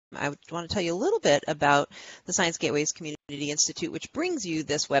I want to tell you a little bit about the Science Gateways Community Institute, which brings you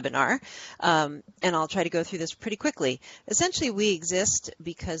this webinar, and I'll try to go through this pretty quickly. Essentially, we exist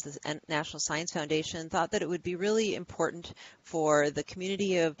because the National Science Foundation thought that it would be really important for the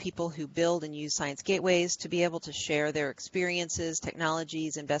community of people who build and use Science Gateways to be able to share their experiences,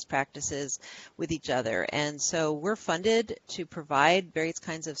 technologies, and best practices with each other. And so we're funded to provide various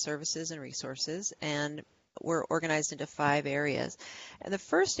kinds of services and resources, and we're organized into 5 areas. And the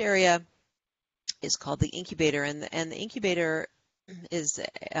first area is called the Incubator, and the Incubator is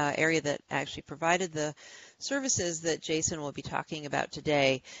the area that actually provided the services that Jason will be talking about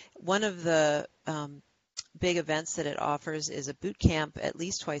today. One of the big events that it offers is a boot camp at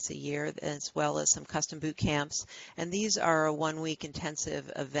least twice a year, as well as some custom boot camps. And these are a 1-week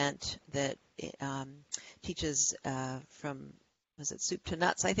intensive event that teaches from, was it soup to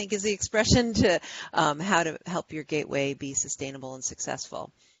nuts, I think is the expression, to how to help your gateway be sustainable and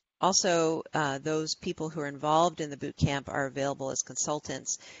successful. Also, those people who are involved in the boot camp are available as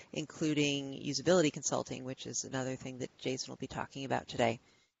consultants, including usability consulting, which is another thing that Jason will be talking about today.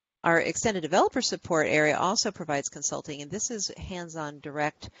 Our extended developer support area also provides consulting, and this is hands-on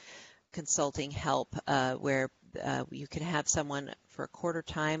direct consulting help where you can have someone for a quarter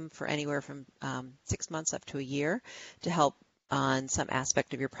time for anywhere from 6 months up to a year to help on some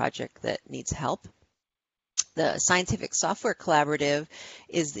aspect of your project that needs help. The Scientific Software Collaborative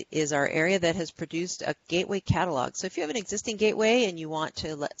is our area that has produced a gateway catalog. So if you have an existing gateway and you want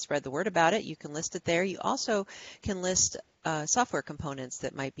to spread the word about it, you can list it there. You also can list software components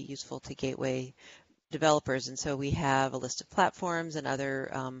that might be useful to gateway developers. And so we have a list of platforms and other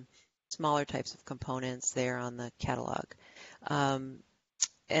smaller types of components there on the catalog.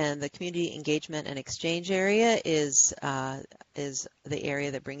 And the community engagement and exchange area is the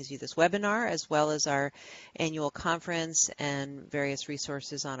area that brings you this webinar, as well as our annual conference and various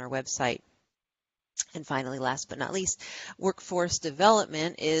resources on our website. And finally, last but not least, workforce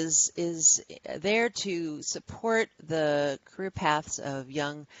development is there to support the career paths of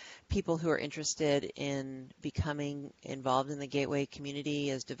young people who are interested in becoming involved in the Gateway community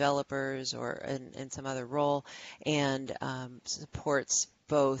as developers or in some other role, and supports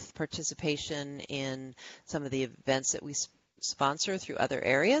both participation in some of the events that we sponsor through other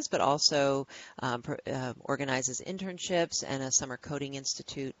areas, but also organizes internships and a summer coding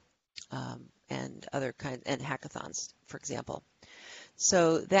institute and other kinds, and hackathons, for example.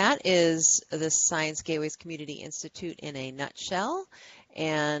 So that is the Science Gateways Community Institute in a nutshell.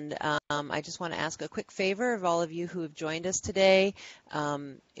 And I just want to ask a quick favor of all of you who have joined us today.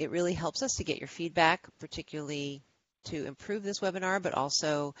 It really helps us to get your feedback, particularly to improve this webinar, but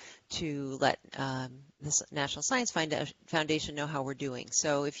also to let this National Science Foundation know how we're doing.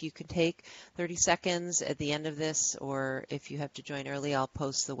 So if you could take 30 seconds at the end of this, or if you have to join early, I'll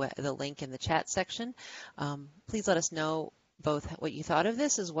post the link in the chat section. Please let us know both what you thought of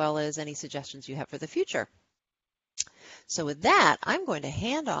this as well as any suggestions you have for the future. So with that, I'm going to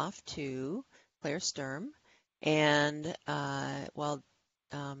hand off to Claire Sturm, and while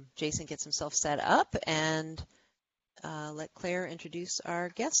Jason gets himself set up, and let Claire introduce our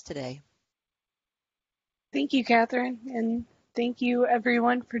guest today. Thank you, Catherine, and thank you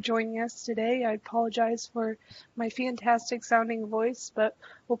everyone for joining us today. I apologize for my fantastic sounding voice, but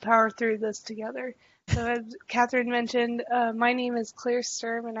we'll power through this together. So as Catherine mentioned, my name is Claire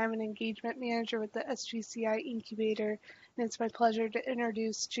Sturm, and I'm an engagement manager with the SGCI Incubator, and it's my pleasure to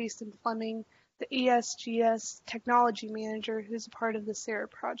introduce Jason Fleming, the ASGS technology manager who's a part of the CERA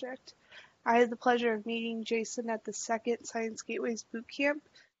project. I had the pleasure of meeting Jason at the second Science Gateways Bootcamp,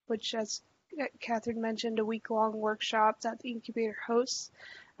 which, as Catherine mentioned, a week-long workshop that the incubator hosts,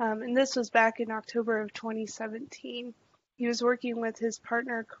 and this was back in October of 2017. He was working with his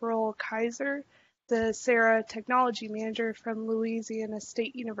partner, Carol Kaiser, the CERA technology manager from Louisiana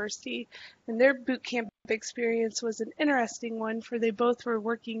State University, and their bootcamp experience was an interesting one, for they both were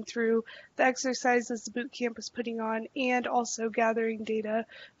working through the exercises the bootcamp was putting on and also gathering data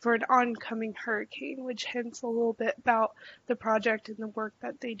for an oncoming hurricane, which hints a little bit about the project and the work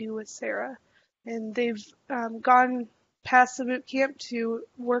that they do with CERA. And they've gone past the bootcamp to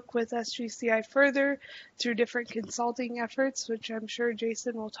work with SGCI further through different consulting efforts, which I'm sure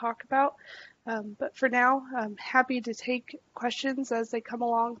Jason will talk about. But for now, I'm happy to take questions as they come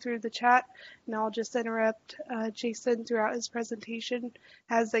along through the chat, and I'll just interrupt Jason throughout his presentation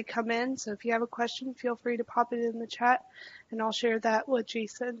as they come in. So if you have a question, feel free to pop it in the chat, and I'll share that with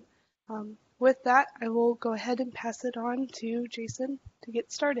Jason. With that, I will go ahead and pass it on to Jason to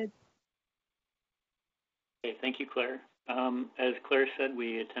get started. Okay, thank you, Claire. As Claire said,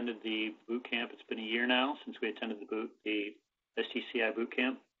 we attended the boot camp. It's been a year now since we attended the SGCI boot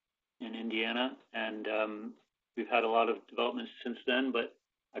camp. in Indiana, and we've had a lot of developments since then, but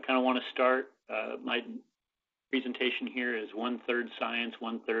I kind of want to start, my presentation here is 1/3 science,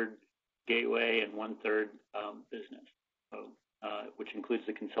 1/3 gateway, and 1/3 business, so, which includes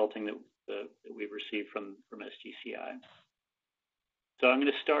the consulting that we've received from SGCI. So I'm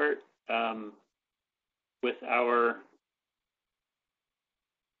going to start with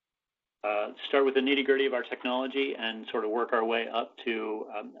start with the nitty-gritty of our technology and sort of work our way up to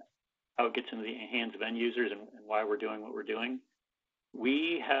how it gets into the hands of end users and why we're doing what we're doing.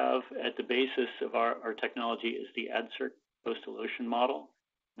 We have, at the basis of our technology, is the AdCirc coastal ocean model.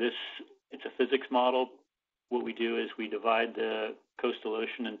 It's a physics model. What we do is we divide the coastal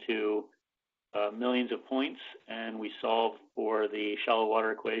ocean into millions of points, and we solve for the shallow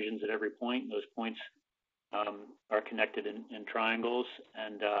water equations at every point. Those points are connected in triangles,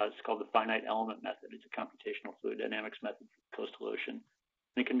 and it's called the finite element method. It's a computational fluid dynamics method for the coastal ocean.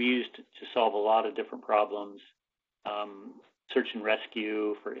 And it can be used to solve a lot of different problems. Search and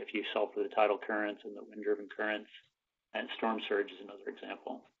rescue, for if you solve for the tidal currents and the wind-driven currents, and storm surge is another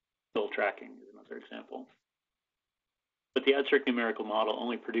example. Spill tracking is another example. But the AdCirc numerical model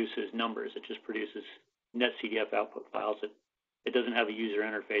only produces numbers. It just produces net CDF output files. It doesn't have a user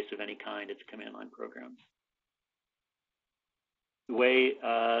interface of any kind. It's a command line program. The way,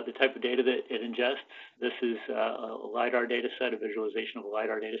 the type of data that it ingests, this is a LiDAR data set, a visualization of a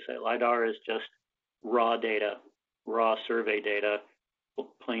LiDAR data set. LiDAR is just raw data, raw survey data. A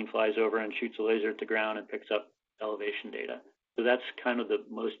plane flies over and shoots a laser at the ground and picks up elevation data. So that's kind of the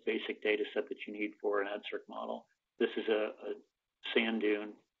most basic data set that you need for an AdCirc model. This is a sand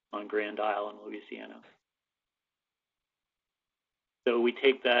dune on Grand Isle in Louisiana. So we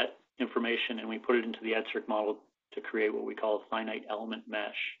take that information and we put it into the AdCirc model to create what we call a finite element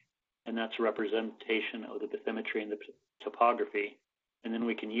mesh. And that's a representation of the bathymetry and the topography. And then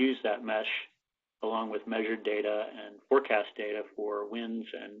we can use that mesh along with measured data and forecast data for winds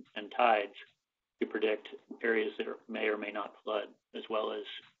and tides to predict areas that may or may not flood, as well as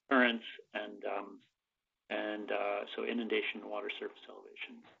currents and so inundation and water surface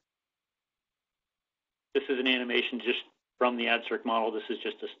elevation. This is an animation just from the AdCirc model. This is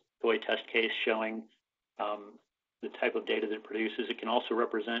just a toy test case showing the type of data that it produces. It can also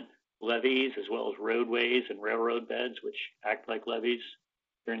represent levees as well as roadways and railroad beds, which act like levees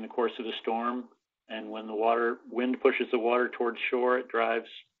during the course of a storm. And when the wind pushes the water towards shore, it drives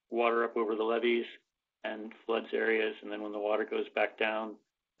water up over the levees and floods areas. And then when the water goes back down,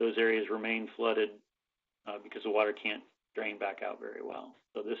 those areas remain flooded because the water can't drain back out very well.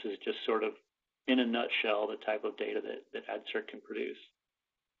 So this is just sort of, in a nutshell, the type of data that AdCirc can produce.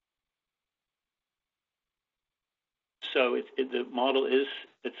 So the model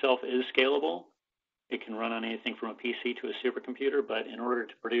itself is scalable. It can run on anything from a PC to a supercomputer, but in order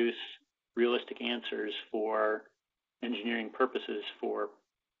to produce realistic answers for engineering purposes for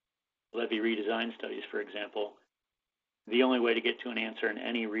levee redesign studies, for example, the only way to get to an answer in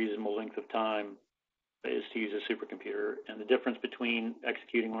any reasonable length of time is to use a supercomputer. And the difference between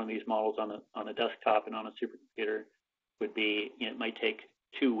executing one of these models on a desktop and on a supercomputer would be, it might take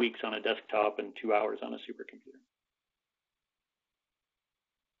 2 weeks on a desktop and 2 hours on a supercomputer.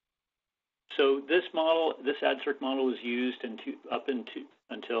 So this AdCirc model was used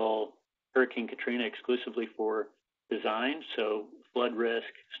until Hurricane Katrina exclusively for design, so flood risk,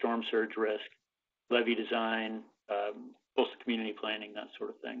 storm surge risk, levee design, coastal community planning, that sort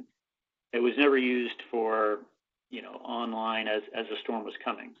of thing. It was never used for, online as a storm was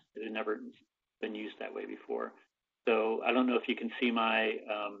coming. It had never been used that way before. So I don't know if you can see my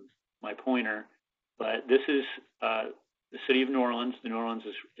my pointer, but this is the city of New Orleans. New Orleans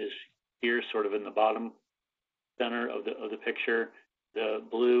is here, sort of in the bottom center of the picture. The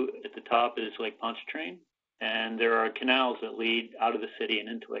blue at the top is Lake Pontchartrain, and there are canals that lead out of the city and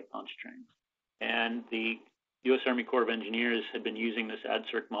into Lake Pontchartrain. And the U.S. Army Corps of Engineers had been using this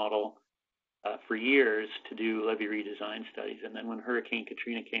AdCirc model for years to do levee redesign studies. And then when Hurricane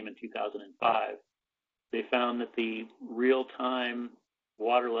Katrina came in 2005, they found that the real-time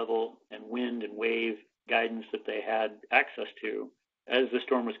water level and wind and wave guidance that they had access to as the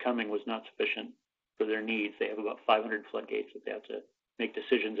storm was coming was not sufficient for their needs. They have about 500 floodgates that they have to make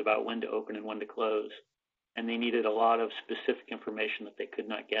decisions about when to open and when to close. And they needed a lot of specific information that they could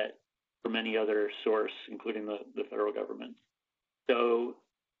not get from any other source, including the federal government. So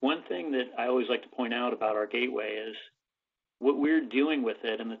one thing that I always like to point out about our gateway is what we're doing with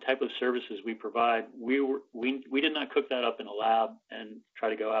it and the type of services we provide. We did not cook that up in a lab and try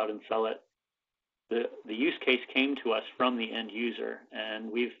to go out and sell it. The use case came to us from the end user,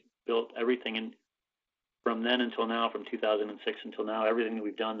 and we've built everything from then until now, from 2006 until now, everything that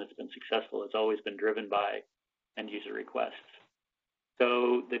we've done that's been successful has always been driven by end user requests.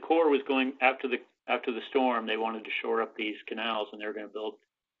 So the Corps was going, after the storm, they wanted to shore up these canals, and they were going to build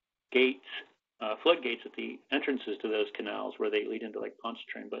gates, floodgates at the entrances to those canals where they lead into Lake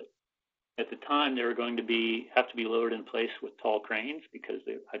Pontchartrain. But at the time, they were going to have to be lowered in place with tall cranes because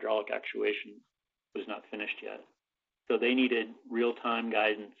the hydraulic actuation was not finished yet. So they needed real-time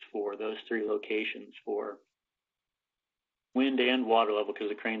guidance for those three locations for wind and water level, because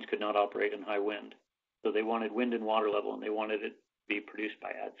the cranes could not operate in high wind. So they wanted wind and water level, and they wanted it to be produced by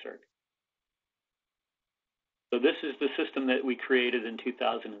ADCIRC. So this is the system that we created in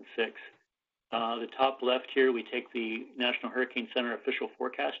 2006. The top left here, we take the National Hurricane Center official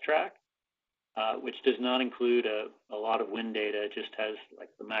forecast track, which does not include a lot of wind data. It just has like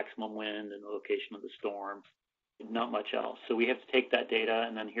the maximum wind and the location of the storm, not much else. So we have to take that data,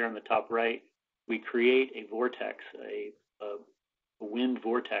 and then here on the top right, we create a vortex, a wind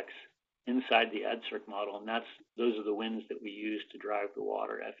vortex inside the ADCIRC model, and those are the winds that we use to drive the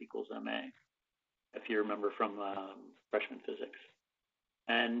water, F equals ma, if you remember from freshman physics.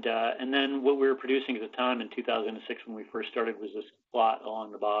 And then what we were producing at the time in 2006 when we first started was this plot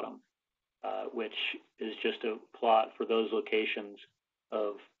along the bottom, which is just a plot for those locations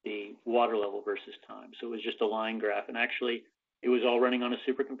of the water level versus time. So it was just a line graph, and actually it was all running on a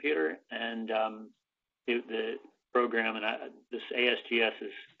supercomputer, and the program, and this ASGS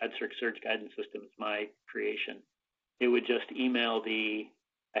is ADCIRC Surge Guidance System, it's my creation. It would just email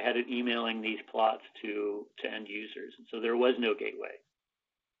I had it emailing these plots to end users, and so there was no gateway.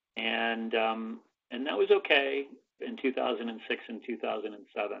 And that was okay in 2006 and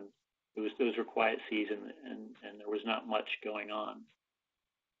 2007. Those were quiet seasons, and there was not much going on.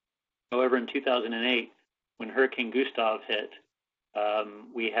 However, in 2008, when Hurricane Gustav hit,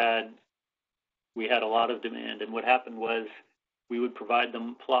 we had a lot of demand, and what happened was we would provide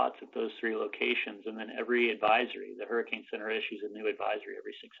them plots at those three locations, and then every advisory, the Hurricane Center issues a new advisory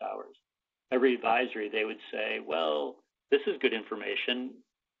every 6 hours. Every advisory, they would say, well, this is good information.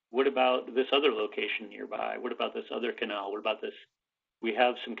 What about this other location nearby? What about this other canal? What about this? We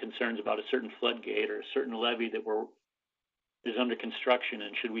have some concerns about a certain floodgate or a certain levee that is under construction,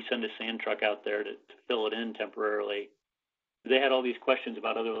 and should we send a sand truck out there to fill it in temporarily? They had all these questions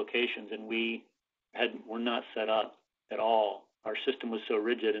about other locations, and were not set up at all. Our system was so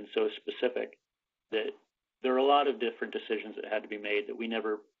rigid and so specific that there were a lot of different decisions that had to be made that we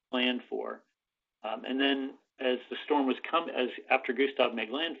never planned for. And then as the storm was after Gustav made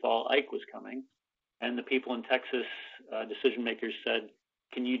landfall, Ike was coming, and the people in Texas, decision makers said,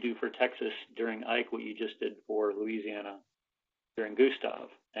 can you do for Texas during Ike what you just did for Louisiana during Gustav?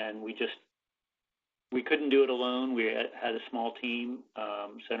 And we couldn't do it alone. We had a small team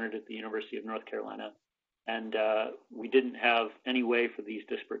centered at the University of North Carolina, and we didn't have any way for these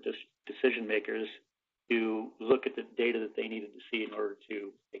disparate decision makers to look at the data that they needed to see in order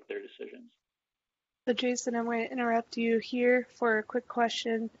to make their decisions. So Jason, I'm going to interrupt you here for a quick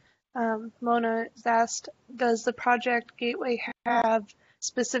question. Mona has asked, does the project Gateway have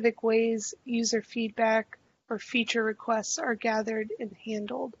specific ways user feedback or feature requests are gathered and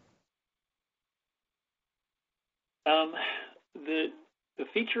handled? The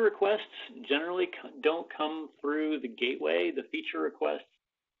feature requests generally don't come through the gateway. The feature requests,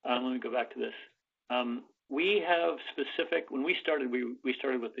 let me go back to this. We have specific, when we started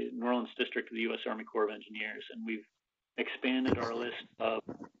with the New Orleans District of the U.S. Army Corps of Engineers, and we've expanded our list of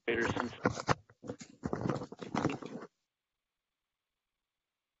creators since.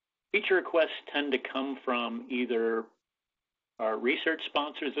 Feature requests tend to come from either our research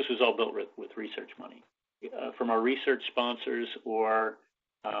sponsors. This was all built with research money. From our research sponsors or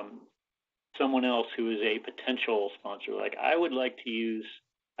someone else who is a potential sponsor. Like, I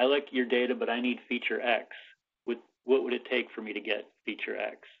like your data, but I need feature X. What would it take for me to get feature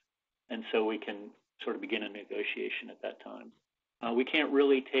X? And so we can sort of begin a negotiation at that time. We can't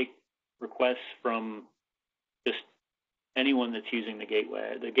really take requests from just anyone that's using the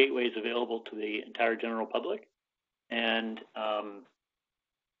gateway. The gateway is available to the entire general public, and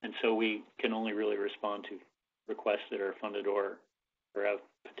so we can only really respond to requests that are funded or have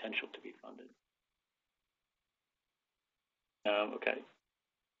potential to be funded. Okay.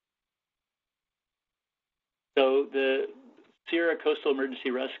 So the CERA Coastal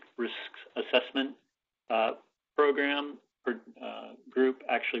Emergency Risk Assessment program group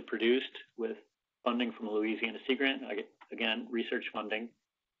actually produced with funding from the Louisiana Sea Grant, again, research funding,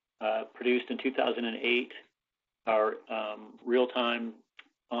 produced in 2008 our real-time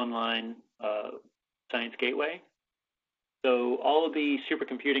online Science Gateway. So all of the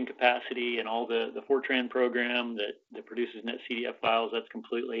supercomputing capacity and all the Fortran program that produces NetCDF files, that's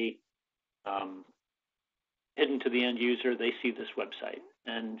completely hidden to the end user. They see this website.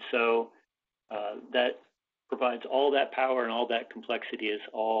 And so that provides all that power, and all that complexity is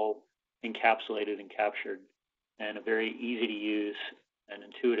all encapsulated and captured in a very easy to use and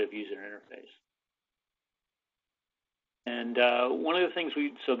intuitive user interface. And one of the things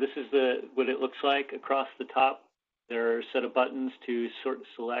so this is what it looks like across the top. There are a set of buttons to sort of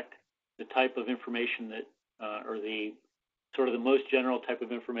select the type of information that, or the sort of the most general type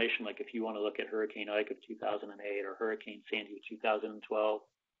of information, like if you want to look at Hurricane Ike of 2008 or Hurricane Sandy of 2012,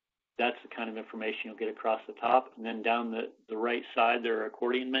 that's the kind of information you'll get across the top. And then down the right side, there are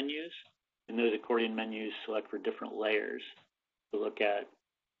accordion menus, and those accordion menus select for different layers to look at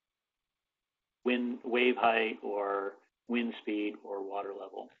wave height or wind speed or water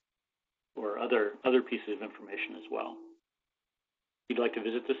level, or other pieces of information as well. If you'd like to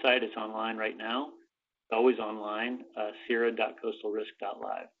visit the site, it's online right now. It's always online,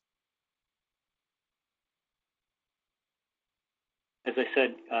 CERA.coastalrisk.live. As I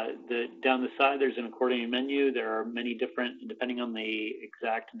said, down the side, there's an accordion menu. There are many different, depending on the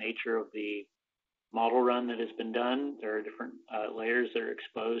exact nature of the model run that has been done, there are different layers that are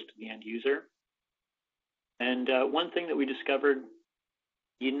exposed to the end user. And one thing that we discovered,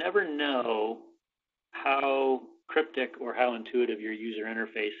 you never know how cryptic or how intuitive your user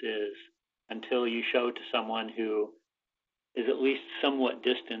interface is until you show it to someone who is at least somewhat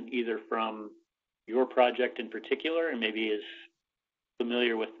distant, either from your project in particular and maybe is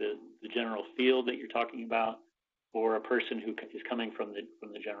familiar with the general field that you're talking about, or a person who is coming from the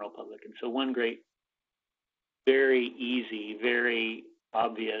general public. And so one great, very easy, very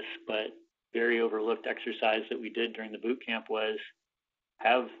obvious, but very overlooked exercise that we did during the boot camp was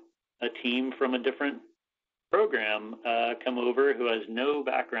have a team from a different program come over who has no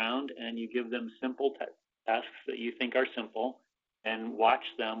background, and you give them simple tasks that you think are simple and watch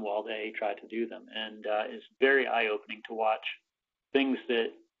them while they try to do them. And it's very eye-opening to watch things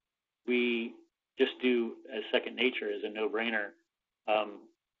that we just do as second nature, as a no-brainer,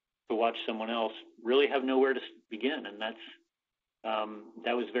 to watch someone else really have nowhere to begin. And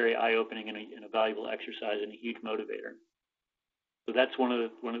that was very eye-opening and a valuable exercise and a huge motivator. So that's one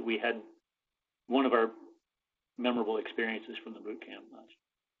of our memorable experiences from the boot camp.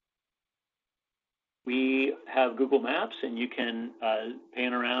 We have Google Maps, and you can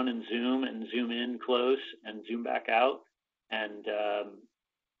pan around and zoom in close and zoom back out, and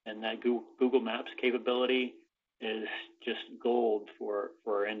that Google Maps capability is just gold for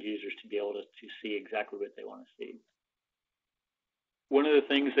our end users to be able to see exactly what they want to see. One of the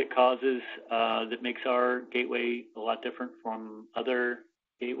things that that makes our gateway a lot different from other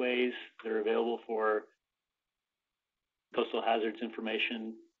gateways that are available for coastal hazards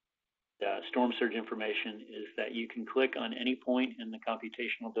information, storm surge information, is that you can click on any point in the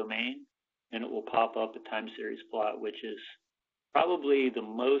computational domain and it will pop up a time series plot, which is probably the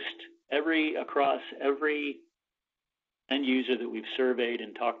most, across every end user that we've surveyed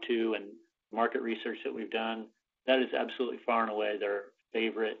and talked to and market research that we've done, that is absolutely far and away their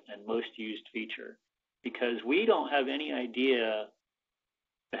favorite and most used feature, because we don't have any idea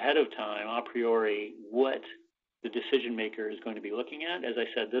ahead of time, a priori, what the decision maker is going to be looking at. As I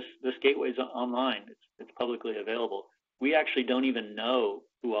said, this gateway is online. It's publicly available. We actually don't even know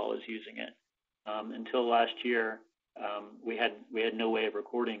who all is using it. Until last year, we had no way of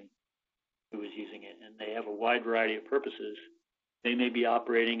recording who was using it, and they have a wide variety of purposes. They may be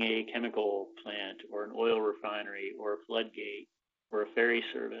operating a chemical plant or an oil refinery or a floodgate or a ferry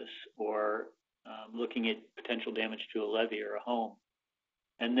service, or looking at potential damage to a levee or a home.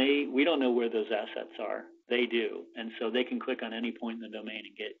 And we don't know where those assets are. They do. And so they can click on any point in the domain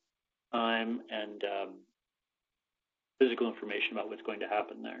and get time and physical information about what's going to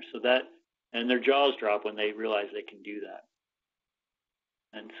happen there. So and their jaws drop when they realize they can do that.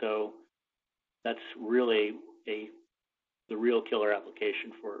 And so that's really the real killer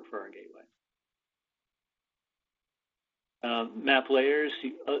application for our gateway. Map layers,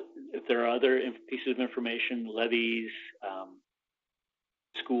 if there are other pieces of information, levees,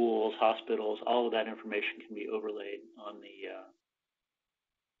 schools, hospitals, all of that information can be overlaid on the.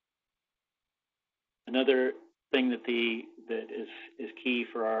 Another thing that is key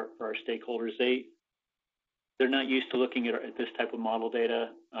for our stakeholders, they're not used to looking at this type of model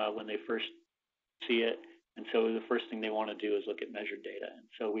data when they first see it, and so the first thing they want to do is look at measured data. And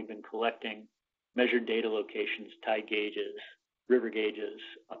so we've been collecting measured data locations, tide gauges, river gauges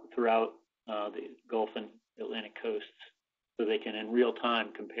throughout the Gulf and Atlantic coasts, so they can in real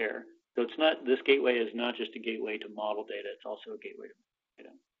time compare. So it's not, this gateway is not just a gateway to model data, it's also a gateway to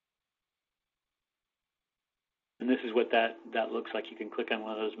data. And this is what that looks like. You can click on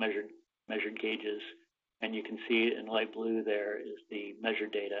one of those measured gauges, and you can see in light blue there is the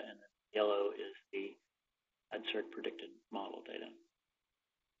measured data, and then yellow is the AdCirc predicted model data.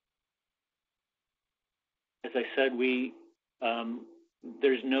 As I said,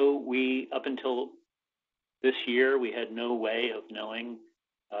 up until this year, we had no way of knowing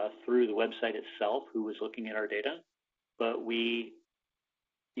through the website itself who was looking at our data, but we,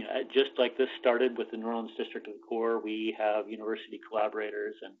 just like this started with the New Orleans District of the Core, we have university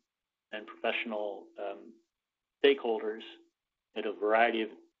collaborators and professional stakeholders at a variety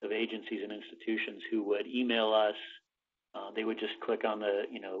of agencies and institutions who would email us. They would just click on the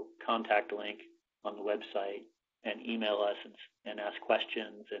contact link on the website and email us and ask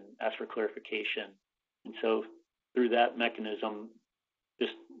questions and ask for clarification. And so through that mechanism,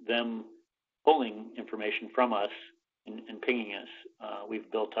 just them pulling information from us and pinging us,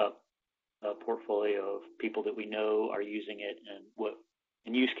 we've built up a portfolio of people that we know are using it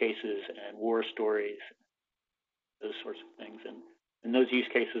and use cases and war stories, those sorts of things. And those use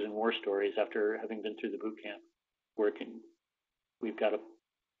cases and war stories, after having been through the boot camp working, we've got a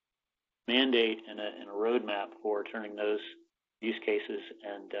mandate and a roadmap for turning those use cases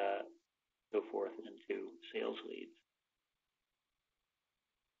and so forth into sales leads.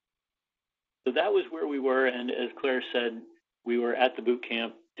 So that was where we were, and as Claire said, we were at the boot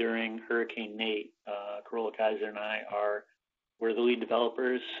camp during Hurricane Nate. Carola Kaiser and I were the lead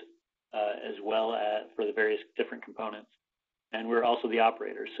developers as well as for the various different components, and we're also the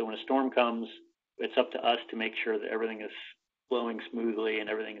operators. So when a storm comes, it's up to us to make sure that everything is flowing smoothly and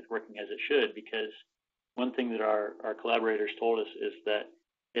everything is working as it should, because one thing that our collaborators told us is that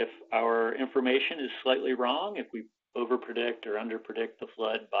if our information is slightly wrong, if we overpredict or underpredict the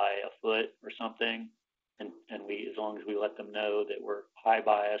flood by a foot or something, and we, as long as we let them know that we're high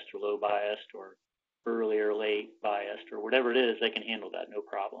biased or low biased or early or late biased or whatever it is, they can handle that, no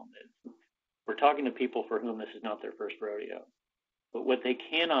problem. We're talking to people for whom this is not their first rodeo. But what they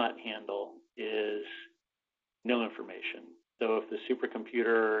cannot handle is no information. So if the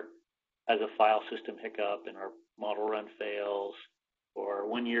supercomputer has a file system hiccup and our model run fails, or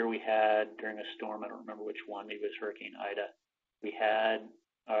one year we had during a storm, I don't remember which one, maybe it was Hurricane Ida, we had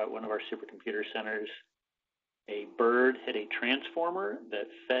one of our supercomputer centers, a bird hit a transformer that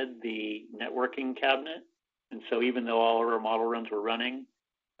fed the networking cabinet. And so even though all of our model runs were running,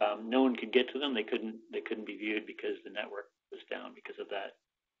 no one could get to them. They couldn't be viewed because the network was down because of that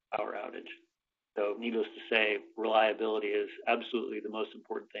power outage. So needless to say, reliability is absolutely the most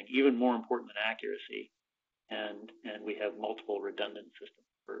important thing, even more important than accuracy. And we have multiple redundant systems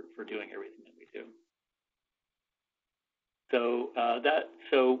for doing everything that we do.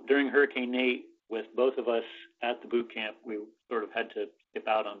 So during Hurricane Nate, with both of us at the boot camp, we sort of had to skip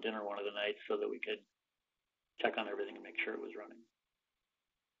out on dinner one of the nights so that we could check on everything and make sure it was running.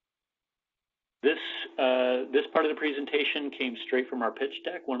 This part of the presentation came straight from our pitch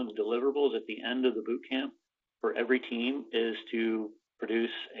deck. One of the deliverables at the end of the boot camp for every team is to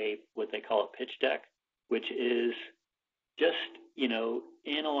produce what they call a pitch deck, which is just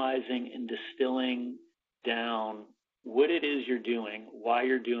analyzing and distilling down what it is you're doing, why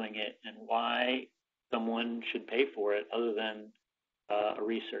you're doing it, and why someone should pay for it other than a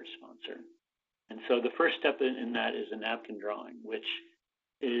research sponsor. And so the first step in that is a napkin drawing, which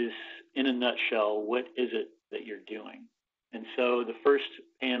is, in a nutshell, what is it that you're doing? And so the first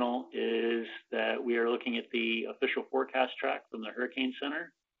panel is that we are looking at the official forecast track from the Hurricane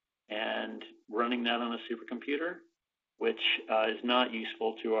Center and running that on a supercomputer, which is not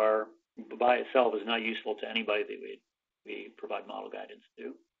useful by itself is not useful to anybody that we provide model guidance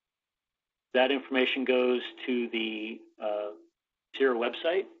to. That information goes to the CERA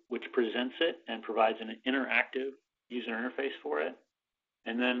website, which presents it and provides an interactive user interface for it.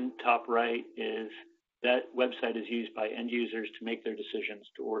 And then top right is that website is used by end users to make their decisions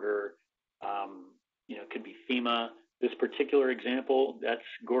to order, it could be FEMA. This particular example, that's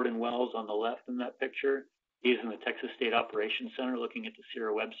Gordon Wells on the left in that picture. He's in the Texas State Operations Center looking at the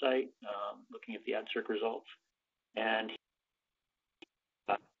CERA website, looking at the AdCirc results. And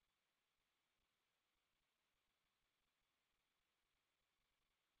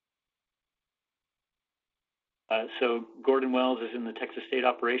so Gordon Wells is in the Texas State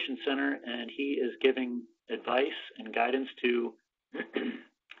Operations Center, and he is giving advice and guidance to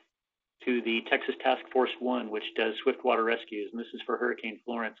the Texas Task Force 1, which does swift water rescues, and this is for Hurricane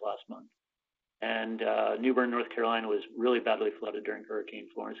Florence last month. And New Bern, North Carolina was really badly flooded during Hurricane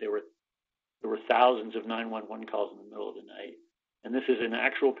Florence. There were thousands of 911 calls in the middle of the night. And this is an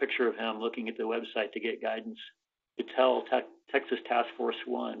actual picture of him looking at the website to get guidance to tell Texas Task Force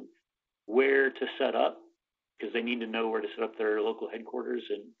 1 where to set up, because they need to know where to set up their local headquarters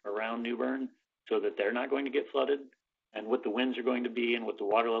and around New Bern so that they're not going to get flooded, and what the winds are going to be and what the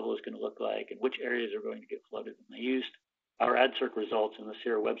water level is going to look like and which areas are going to get flooded. And they used our AdCirc results in the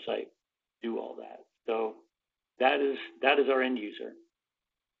CERA website to do all that. So that is our end user.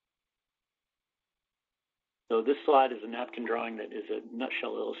 So this slide is a napkin drawing that is a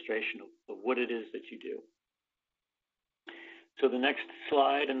nutshell illustration of what it is that you do. So the next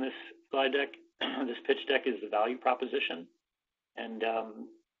slide in this slide deck, this pitch deck, is the value proposition. And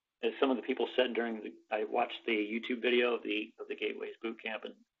as some of the people said I watched the YouTube video of the Gateways Bootcamp,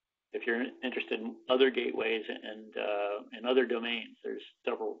 and if you're interested in other gateways and other domains, there's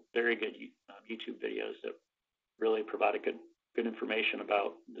several very good YouTube videos that really provide a good information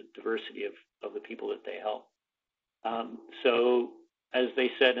about the diversity of the people that they help. So as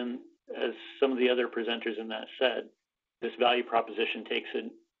they said, and as some of the other presenters in that said, this value proposition takes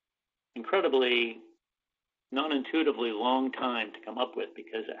an incredibly non-intuitively long time to come up with,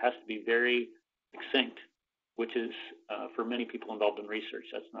 because it has to be very succinct, which is, for many people involved in research,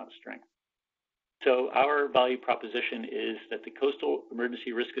 that's not a strength. So our value proposition is that the Coastal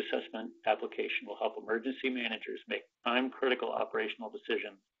Emergency Risk Assessment application will help emergency managers make time-critical operational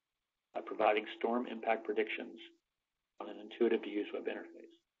decisions by providing storm impact predictions on an intuitive-to-use web interface.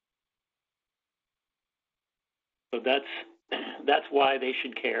 So that's why they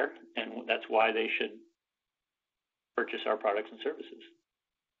should care, and that's why they should purchase our products and services.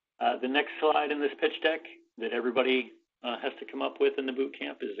 The next slide in this pitch deck that everybody has to come up with in the boot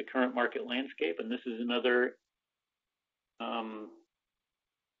camp is the current market landscape, and this is another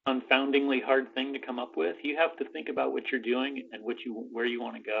confoundingly hard thing to come up with. You have to think about what you're doing and where you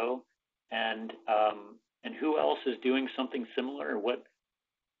want to go, and who else is doing something similar, what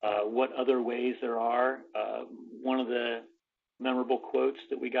other ways there are. One of the memorable quotes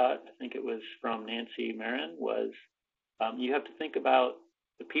that we got, I think it was from Nancy Marin, was you have to think about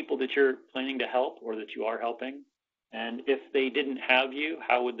the people that you're planning to help or that you are helping, and if they didn't have you,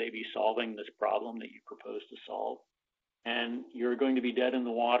 how would they be solving this problem that you propose to solve? And you're going to be dead in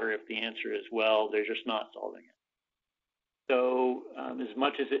the water if the answer is, well, they're just not solving it. So as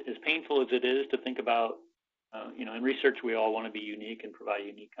much as as painful as it is to think about, in research we all want to be unique and provide a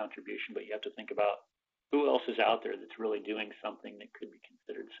unique contribution, but you have to think about who else is out there that's really doing something that could be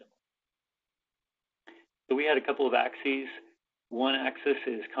considered similar. So we had a couple of axes. One axis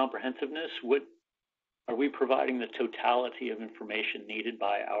is comprehensiveness. What are we providing the totality of information needed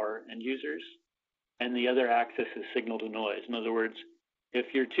by our end users? And the other axis is signal to noise. In other words,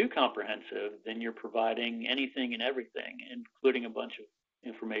 if you're too comprehensive, then you're providing anything and everything, including a bunch of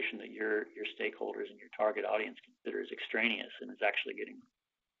information that your stakeholders and your target audience considers extraneous and is actually getting.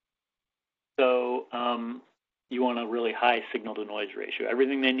 So you want a really high signal to noise ratio,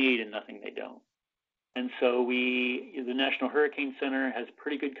 everything they need and nothing they don't. And so the National Hurricane Center has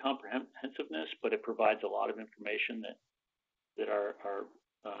pretty good comprehensiveness, but it provides a lot of information that our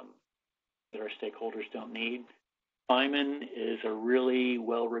stakeholders don't need. Fleming is a really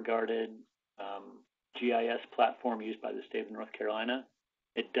well-regarded GIS platform used by the state of North Carolina.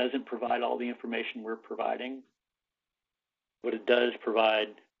 It doesn't provide all the information we're providing, but it does provide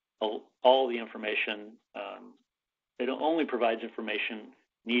all the information. It only provides information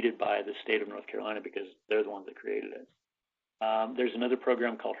needed by the state of North Carolina because they're the ones that created it. There's another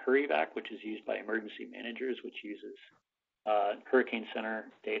program called HurryVac, which is used by emergency managers, which uses Hurricane Center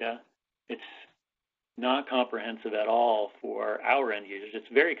data. It's not comprehensive at all for our end users. It's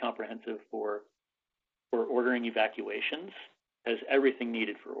very comprehensive for ordering evacuations, has everything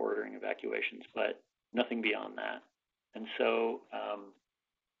needed for ordering evacuations, but nothing beyond that. And so,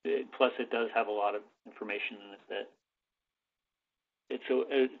 plus it does have a lot of information in it that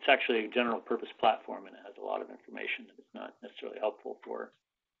it's actually a general purpose platform, and it has a lot of information that is not necessarily helpful for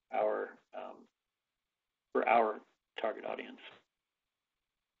our target audience.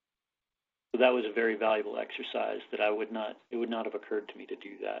 So that was a very valuable exercise that it would not have occurred to me to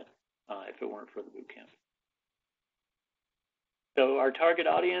do that if it weren't for the bootcamp. So our target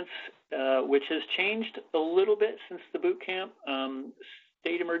audience, which has changed a little bit since the bootcamp,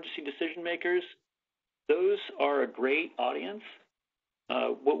 state emergency decision makers, those are a great audience.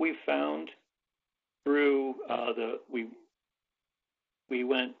 What we've found through we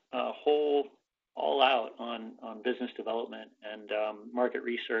went all out on business development and market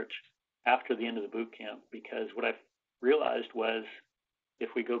research after the end of the boot camp, because what I realized was, if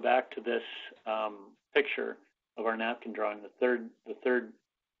we go back to this picture of our napkin drawing, the third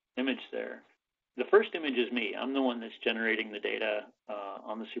image there, the first image is me. I'm the one that's generating the data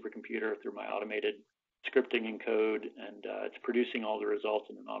on the supercomputer through my automated scripting and code, and it's producing all the results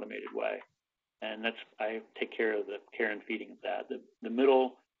in an automated way. And I take care of the care and feeding of that. The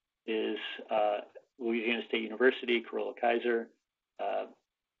middle is Louisiana State University, Corolla Kaiser.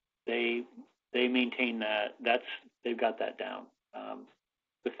 They maintain that. They've got that down.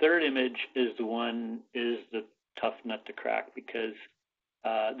 The third image is the tough nut to crack, because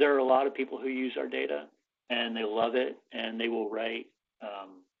there are a lot of people who use our data and they love it, and they will write.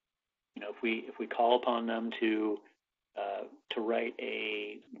 If we call upon them to write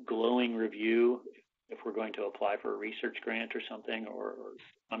a glowing review, if we're going to apply for a research grant or something, or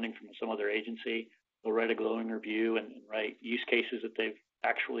funding from some other agency, they'll write a glowing review and write use cases that they've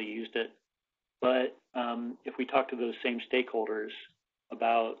actually used it. But if we talk to those same stakeholders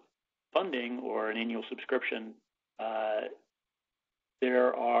about funding or an annual subscription,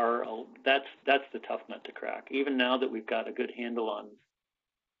 that's the tough nut to crack. Even now that we've got a good handle on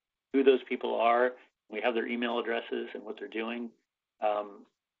who those people are, we have their email addresses and what they're doing.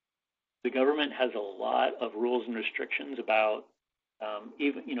 The government has a lot of rules and restrictions about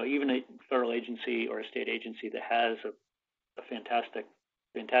even a federal agency or a state agency that has a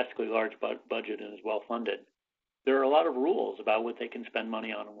fantastically large budget and is well funded. There are a lot of rules about what they can spend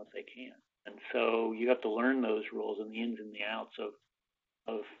money on and what they can't. And so you have to learn those rules and the ins and the outs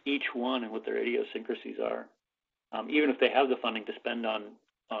of each one and what their idiosyncrasies are. Even if they have the funding to spend on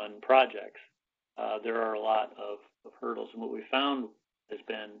projects, there are a lot of hurdles. And what we found has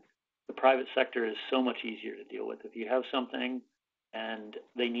been the private sector is so much easier to deal with. If you have something and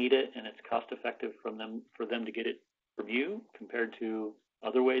they need it and it's cost effective for them to get it from you compared to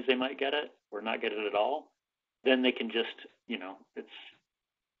other ways they might get it or not get it at all, then they can just,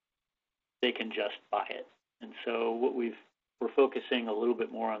 they can just buy it. And so we're focusing a little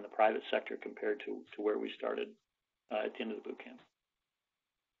bit more on the private sector compared to where we started at the end of the boot camp.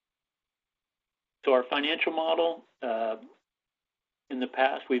 So our financial model, in the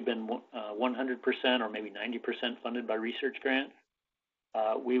past, we've been 100% or maybe 90% funded by research grants.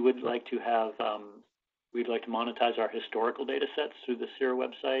 We would like to have, we'd like to monetize our historical data sets through the CERA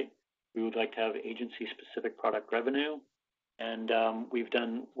website. We would like to have agency-specific product revenue. And we've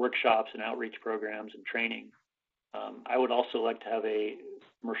done workshops and outreach programs and training. I would also like to have a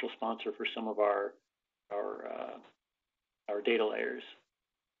commercial sponsor for some of our data layers,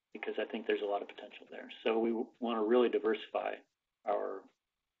 because I think there's a lot of potential there. So we want to really diversify our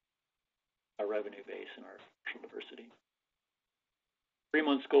revenue base and our commercial diversity.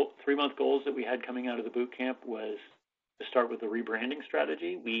 3-month goals that we had coming out of the boot camp was to start with a rebranding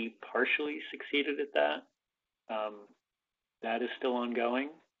strategy. We partially succeeded at that. That is still ongoing.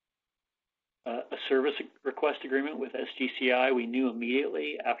 A service request agreement with SGCI. We knew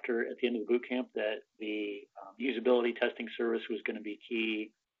immediately at the end of the boot camp that the usability testing service was going to be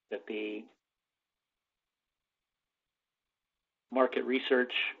key, that the market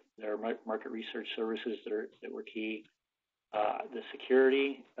research services that were key, the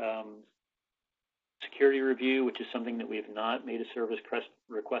security review, which is something that we have not made a service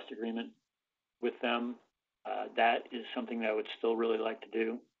request agreement with them. That is something that I would still really like to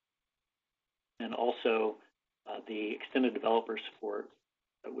do. And also the extended developer support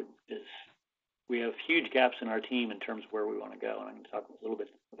we have huge gaps in our team in terms of where we want to go, and I'm going to talk a little bit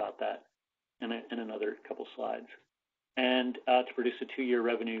about that in another couple slides. And to produce a 2-year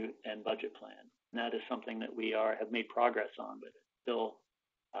revenue and budget plan. And that is something that we have made progress on, but still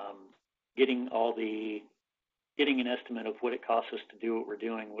getting an estimate of what it costs us to do what we're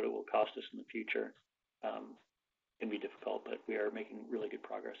doing, what it will cost us in the future can be difficult, but we are making really good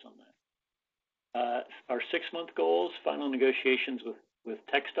progress on that. Our 6-month goals, final negotiations with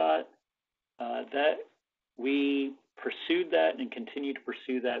TxDOT, that we pursued that and continue to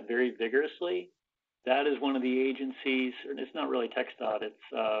pursue that very vigorously. That is one of the agencies, and it's not really TxDOT,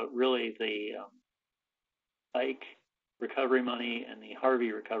 it's really the Ike recovery money and the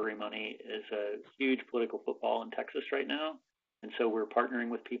Harvey recovery money is a huge political football in Texas right now. And so we're partnering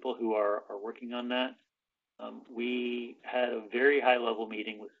with people who are working on that. We had a very high-level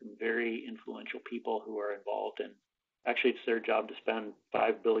meeting with some very influential people who are involved, and actually it's their job to spend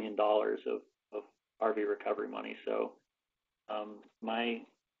 $5 billion of Harvey recovery money. So my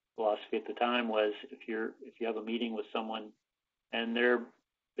philosophy at the time was, if you have a meeting with someone and their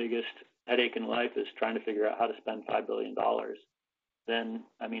biggest headache in life is trying to figure out how to spend $5 billion, then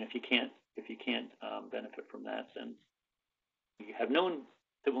if you can't benefit from that, then you have no one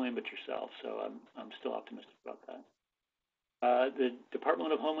to blame but yourself. So I'm still optimistic about that. The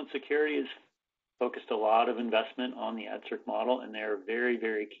Department of Homeland Security has focused a lot of investment on the AdCirc model, and they're very,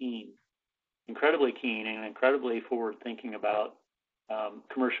 very keen incredibly keen and incredibly forward thinking about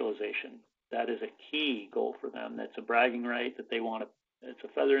commercialization. That is a key goal for them. That's a bragging right that they want to, it's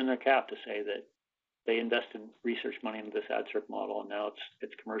a feather in their cap to say that they invested research money into this AdCirc model, and now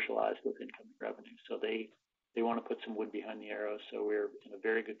it's commercialized with incoming revenue. So they want to put some wood behind the arrow, so we're in a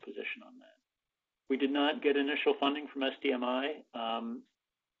very good position on that. We did not get initial funding from SDMI.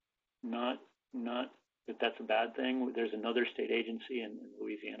 Not that that's a bad thing. There's another state agency in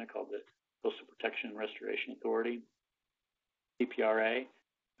Louisiana called the Coastal Protection and Restoration Authority, CPRA,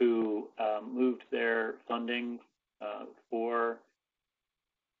 who moved their funding for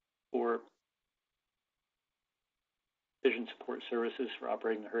decision support services for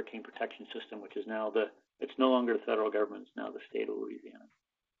operating the hurricane protection system, which is now it's no longer the federal government, it's now the state of Louisiana.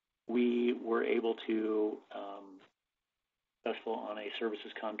 We were able to successful on a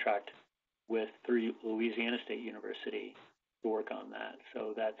services contract through Louisiana State University to work on that.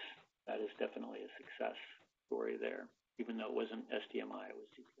 So that is definitely a success story there, even though it wasn't SDMI, it was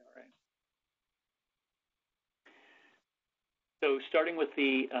CPRA. So starting with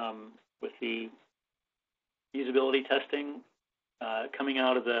the usability testing, coming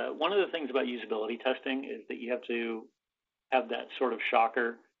out of one of the things about usability testing is that you have to have that sort of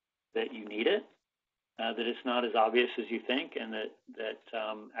shocker that you need it, that it's not as obvious as you think, and that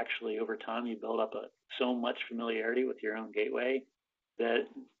actually over time you build up so much familiarity with your own gateway that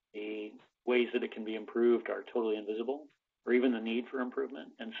the ways that it can be improved are totally invisible, or even the need for improvement.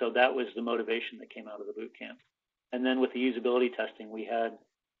 And so that was the motivation that came out of the boot camp. And then with the usability testing, we had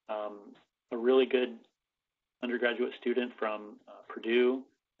a really good undergraduate student from Purdue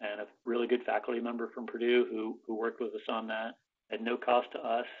and a really good faculty member from Purdue who worked with us on that at no cost to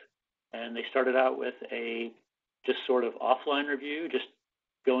us. And they started out with a just sort of offline review, just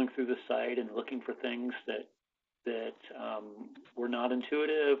going through the site and looking for things that were not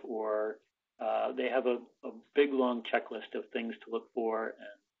intuitive, or they have a big long checklist of things to look for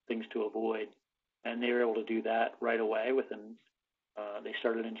and things to avoid. And they were able to do that right away they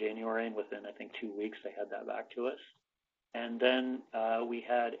started in January, and within, I think, 2 weeks, they had that back to us. And then we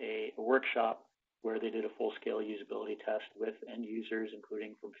had a workshop where they did a full-scale usability test with end users,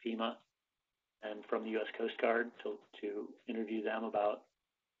 including from FEMA and from the U.S. Coast Guard, to interview them about,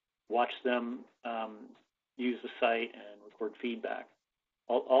 watch them use the site and record feedback.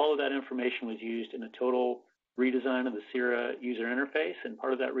 All of that information was used in a total redesign of the CERA user interface, and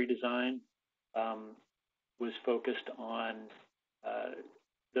part of that redesign was focused on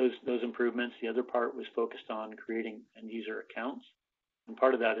those improvements. The other part was focused on creating end user accounts. And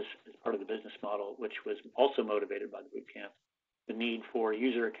part of that is part of the business model, which was also motivated by the bootcamp, the need for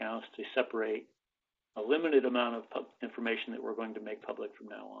user accounts to separate a limited amount of information that we're going to make public from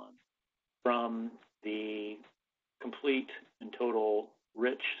now on from the complete and total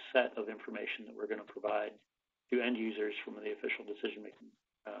rich set of information that we're going to provide to end users from the official decision-making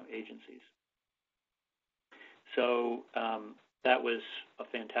agencies. So that was a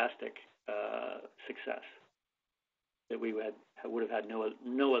fantastic success that we would have had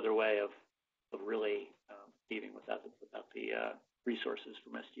no other way of really achieving without the resources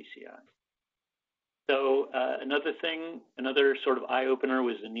from SGCI. So another sort of eye-opener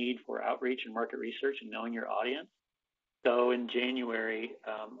was the need for outreach and market research and knowing your audience. So in January,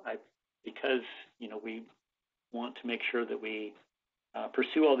 because we want to make sure that we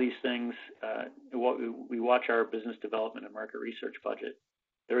pursue all these things, we watch our business development and market research budget.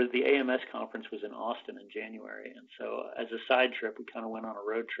 The AMS conference was in Austin in January, and so as a side trip, we kind of went on a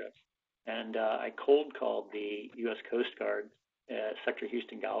road trip. And I cold called the U.S. Coast Guard, Sector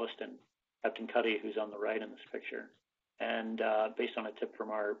Houston Galveston, Captain Cuddy, who's on the right in this picture, and based on a tip from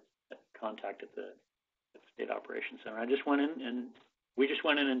our contact at the State Operations Center, we just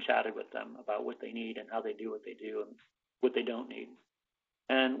went in and chatted with them about what they need and how they do what they do and what they don't need,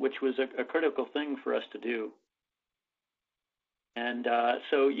 and which was a critical thing for us to do. And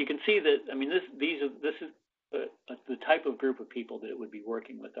so you can see that, I mean, this is the type of group of people that would be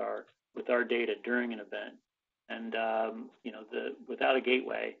working with our data during an event. And without a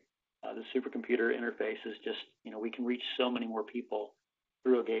gateway, the supercomputer interface is just, we can reach so many more people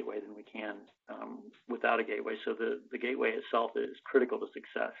through a gateway than we can without a gateway. So the gateway itself is critical to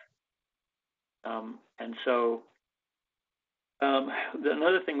success. And so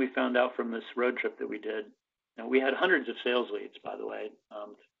another thing we found out from this road trip that we did, we had hundreds of sales leads, by the way,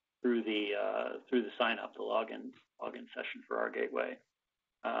 through the sign up, the login session for our gateway.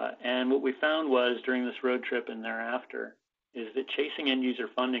 And what we found was during this road trip and thereafter is that chasing end user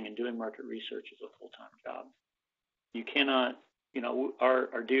funding and doing market research is a full-time job. You cannot,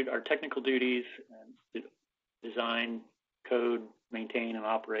 our technical duties, and design, code, maintain, and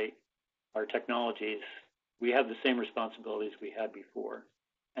operate our technologies, we have the same responsibilities we had before.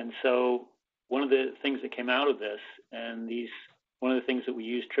 And so one of the things that came out of this, and one of the things that we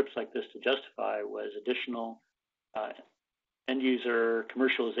used trips like this to justify, was additional end user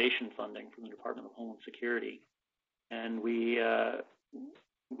commercialization funding from the Department of Homeland Security. And we are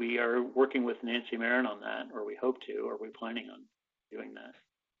working with Nancy Marin on that, or we hope to, or we're planning on doing that.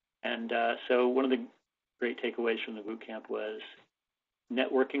 And so one of the great takeaways from the boot camp was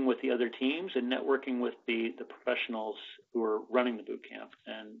networking with the other teams and networking with the professionals who are running the boot camp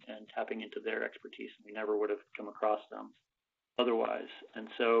and tapping into their expertise. And we never would have come across them otherwise. And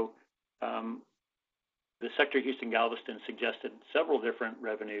so the Sector Houston-Galveston suggested several different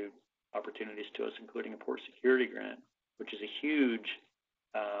revenue opportunities to us, including a port security grant, which is a huge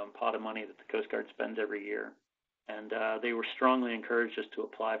pot of money that the Coast Guard spends every year. And they were strongly encouraged us to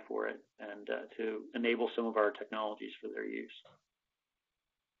apply for it and to enable some of our technologies for their use.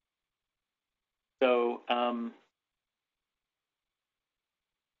 So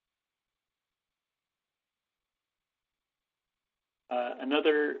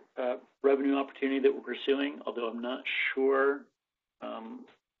another revenue opportunity that we're pursuing, although I'm not sure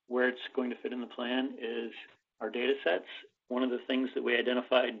where it's going to fit in the plan, is our data sets. One of the things that we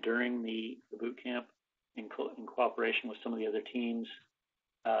identified during the boot camp in cooperation with some of the other teams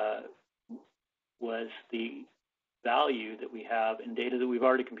was the value that we have in data that we've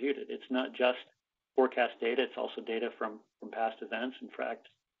already computed. It's not just forecast data, it's also data from past events. In fact,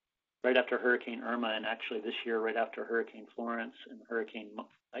 right after Hurricane Irma, and actually this year, right after Hurricane Florence and Hurricane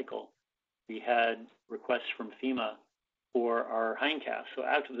Michael, we had requests from FEMA for our hindcast. So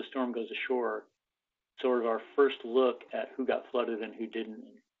after the storm goes ashore, sort of our first look at who got flooded and who didn't,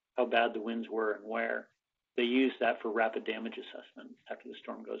 and how bad the winds were and where. They use that for rapid damage assessment after the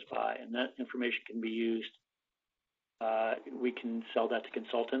storm goes by, and that information can be used. We can sell that to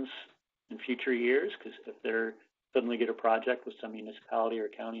consultants in future years, because if they're suddenly get a project with some municipality or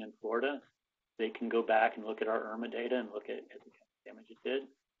county in Florida, they can go back and look at our Irma data and look at the damage it did.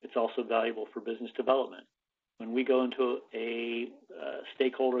 It's also valuable for business development. When we go into a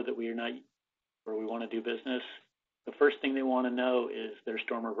stakeholder that we are not, or we want to do business, the first thing they want to know is their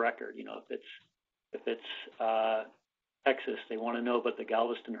storm of record. You know, if it's Texas, they want to know about the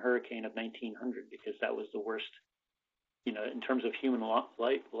Galveston hurricane of 1900, because that was the worst. You know, in terms of human loss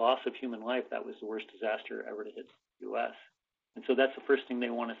of human life, that was the worst disaster ever to hit the U.S. And so that's the first thing they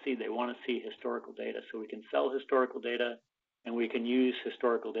want to see. They want to see historical data. So we can sell historical data, and we can use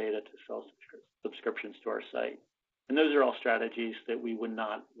historical data to sell subscriptions to our site. And those are all strategies that we would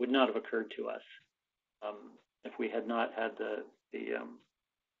not have occurred to us if we had not had the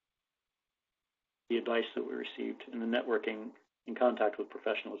advice that we received and the networking in contact with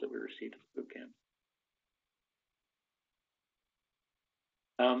professionals that we received at the boot camp.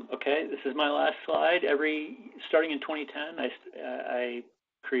 Okay, this is my last slide. Starting in 2010, I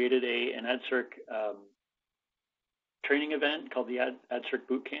created an AdCERC training event called the AdCERC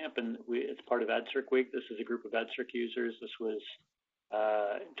Bootcamp, and it's part of AdCERC Week. This is a group of AdCERC users. This was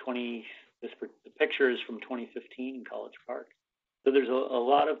the picture is from 2015 in College Park. So there's a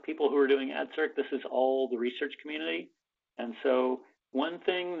lot of people who are doing AdCERC. This is all the research community. And so one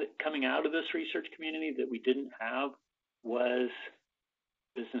thing that coming out of this research community that we didn't have was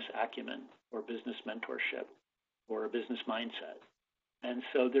business acumen or business mentorship or a business mindset. And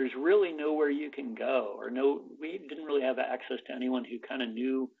so there's really nowhere you can go, we didn't really have access to anyone who kind of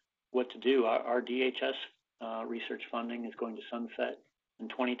knew what to do. Our DHS research funding is going to sunset in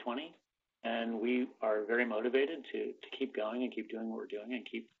 2020, and we are very motivated to keep going and keep doing what we're doing and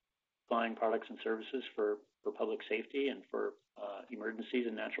keep supplying products and services for public safety and for emergencies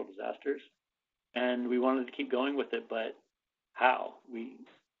and natural disasters. And we wanted to keep going with it, but how?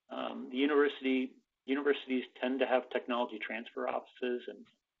 The universities tend to have technology transfer offices and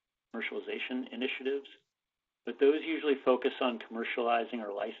commercialization initiatives, but those usually focus on commercializing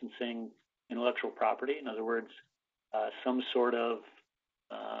or licensing intellectual property. In other words, some sort of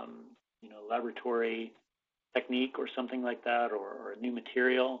laboratory technique or something like that, or a new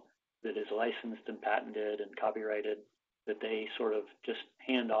material that is licensed and patented and copyrighted, that they sort of just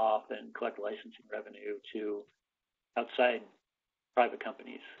hand off and collect licensing revenue to outside private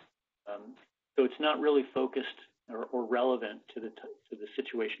companies. So it's not really focused or relevant to the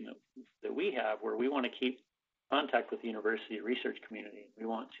situation that we have, where we want to keep contact with the university research community. We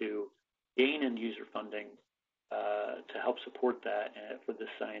want to gain end user funding to help support that for the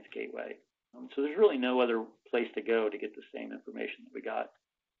Science Gateway. So there's really no other place to go to get the same information that we got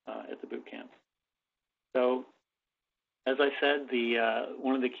at the boot camp. So as I said,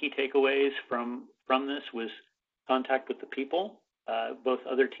 one of the key takeaways from this was contact with the people. both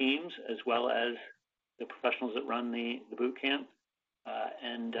other teams as well as the professionals that run the boot camp,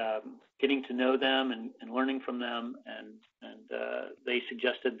 and getting to know them and learning from them. And they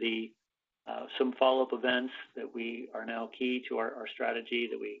suggested some follow-up events that we are now key to our strategy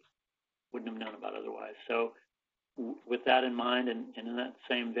that we wouldn't have known about otherwise. So with that in mind, and in that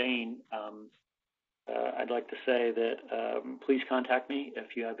same vein, I'd like to say that please contact me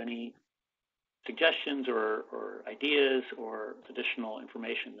if you have any suggestions or ideas or additional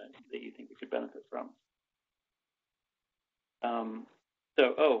information that you think we could benefit from.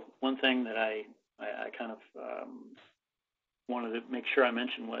 One thing that I kind of wanted to make sure I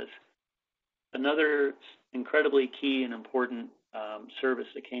mentioned was another incredibly key and important service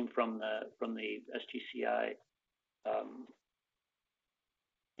that came from the SGCI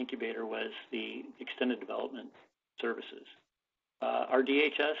Incubator was the extended development services. Our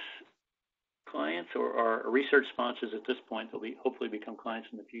DHS clients or our research sponsors at this point, they'll hopefully become clients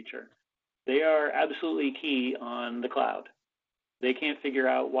in the future. They are absolutely key on the cloud. They can't figure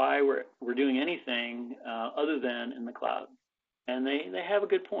out why we're doing anything other than in the cloud, and they have a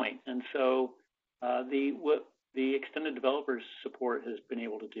good point. And so what the extended developers support has been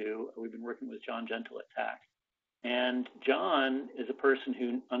able to do, we've been working with John Gentle at TAC. And John is a person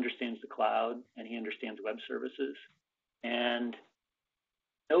who understands the cloud and he understands web services. And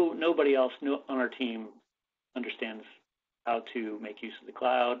nobody else on our team understands how to make use of the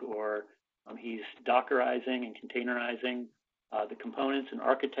cloud, or he's Dockerizing and containerizing the components and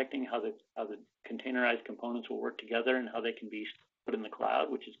architecting how the containerized components will work together and how they can be put in the cloud,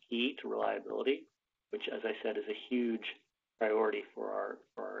 which is key to reliability, which, as I said, is a huge priority for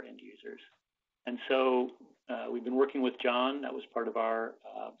our end users. And so we've been working with John. That was part of our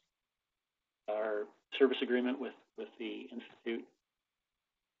service agreement with the Institute,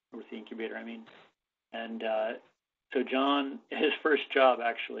 with the incubator, I mean. And so John, his first job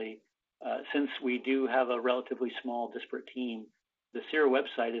actually, since we do have a relatively small, disparate team, the CERA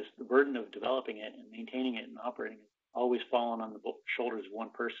website is the burden of developing it and maintaining it and operating it always fallen on the shoulders of one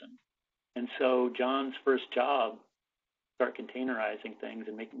person. And so John's first job, start containerizing things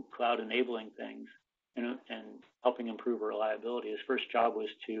and making cloud enabling things and helping improve reliability. His first job was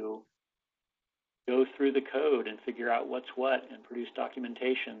to go through the code and figure out what's what and produce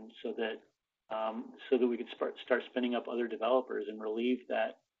documentation so that we could start spinning up other developers and relieve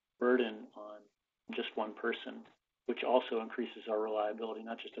that burden on just one person, which also increases our reliability,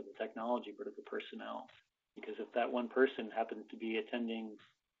 not just of the technology, but of the personnel. Because if that one person happens to be attending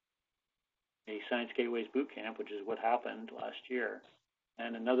a Science Gateway Bootcamp, which is what happened last year,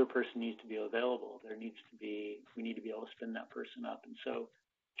 and another person needs to be available, we need to be able to spin that person up. And so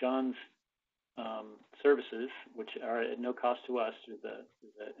John's services, which are at no cost to us through the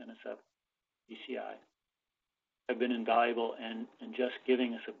NSF GCI, have been invaluable and just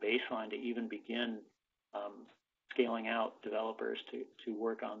giving us a baseline to even begin scaling out developers to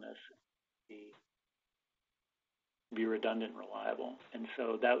work on this, be redundant and reliable. And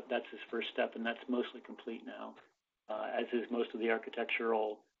so that's his first step, and that's mostly complete now, as is most of the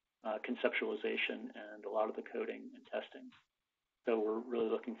architectural conceptualization and a lot of the coding and testing. So we're really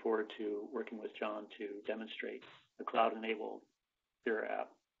looking forward to working with John to demonstrate the cloud-enabled CERA app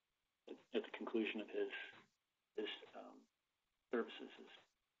at the conclusion of his services, his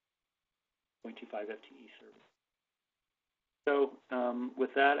 0.25 FTE service. So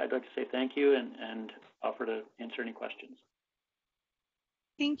with that, I'd like to say thank you and offer to answer any questions.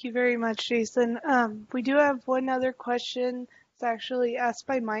 Thank you very much, Jason. We do have one other question. It's actually asked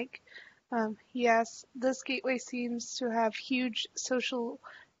by Mike. He asks, this gateway seems to have huge social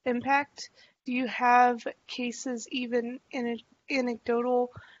impact. Do you have cases, even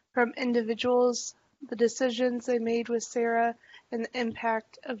anecdotal, from individuals, the decisions they made with CERA, and the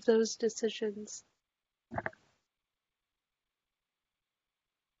impact of those decisions?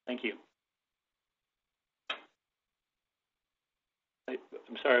 Thank you.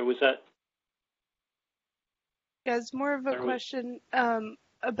 I'm sorry, was that? Yeah, it's more of a question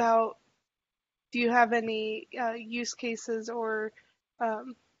about, do you have any use cases or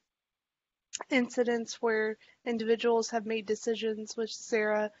incidents where individuals have made decisions with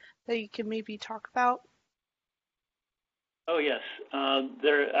CERA that you can maybe talk about? Oh yes,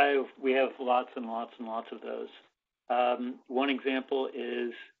 we have lots and lots and lots of those. One example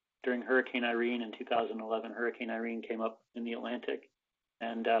is during Hurricane Irene in 2011. Hurricane Irene came up in the Atlantic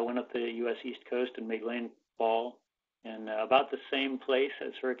and went up the U.S. East Coast and made landfall in about the same place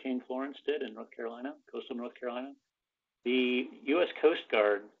as Hurricane Florence did in North Carolina, coastal North Carolina. The U.S. Coast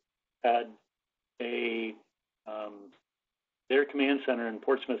Guard had their command center in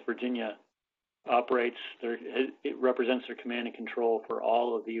Portsmouth, Virginia, operates it represents their command and control for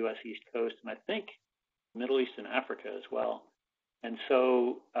all of the U.S. East Coast, and I think Middle East and Africa as well. And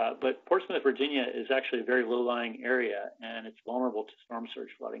so, but Portsmouth, Virginia is actually a very low-lying area, and it's vulnerable to storm surge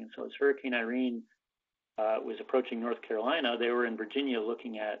flooding. And so as Hurricane Irene was approaching North Carolina, they were in Virginia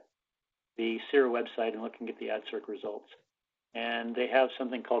looking at the CERA website and looking at the AdCirc results. And they have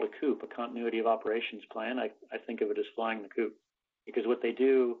something called a COOP, a Continuity of Operations Plan. I think of it as flying the coop, because what they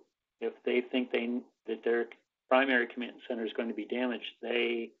do, if they think that their primary command center is going to be damaged,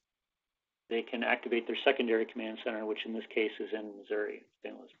 they can activate their secondary command center, which in this case is in Missouri,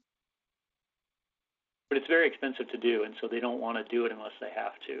 St. Louis. But it's very expensive to do, and so they don't want to do it unless they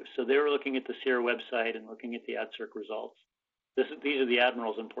have to. So they were looking at the CERA website and looking at the AdCirc results. These are the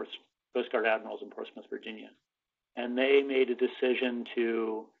admirals in Coast Guard admirals in Portsmouth, Virginia. And they made a decision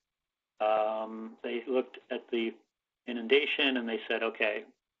to, they looked at the inundation and they said, okay,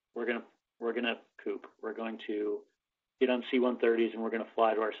 we're gonna coop. We're going to get on C-130s and we're going to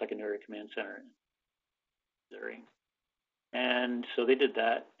fly to our secondary command center in Missouri. And so they did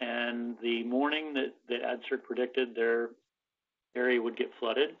that. And the morning that AdCirc predicted their area would get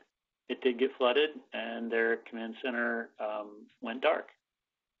flooded, it did get flooded, and their command center went dark.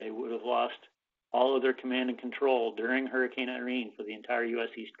 They would have lost all of their command and control during Hurricane Irene for the entire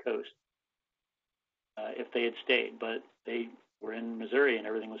U.S. East Coast if they had stayed. But they were in Missouri and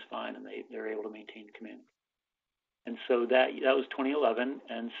everything was fine, and they were able to maintain command. And so that was 2011,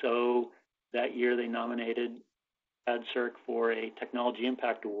 and so that year they nominated AdCirc for a Technology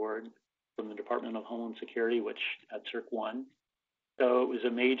Impact Award from the Department of Homeland Security, which AdCirc won. So it was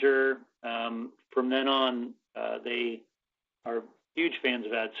a major, from then on, they are huge fans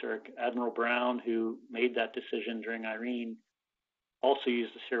of AdCirc. Admiral Brown, who made that decision during Irene, also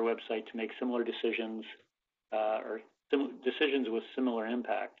used the CERA website to make similar decisions, decisions with similar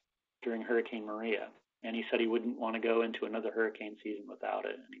impact during Hurricane Maria. And he said he wouldn't want to go into another hurricane season without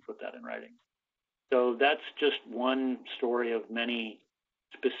it, and he put that in writing. So that's just one story of many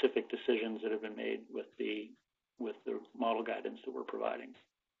specific decisions that have been made with the model guidance that we're providing.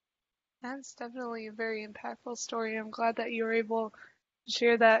 That's definitely a very impactful story. I'm glad that you were able to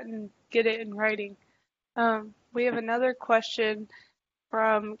share that and get it in writing. We have another question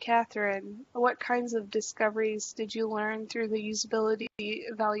from Catherine. What kinds of discoveries did you learn through the usability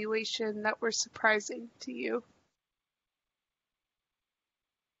evaluation that were surprising to you?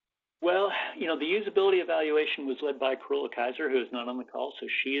 Well, the usability evaluation was led by Corolla Kaiser, who is not on the call, so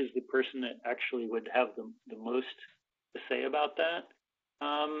she is the person that actually would have the most to say about that.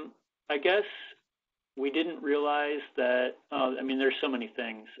 I guess we didn't realize that, there's so many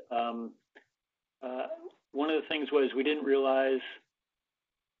things. One of the things was we didn't realize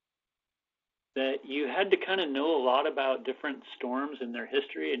that you had to kind of know a lot about different storms and their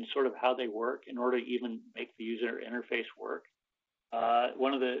history and sort of how they work in order to even make the user interface work.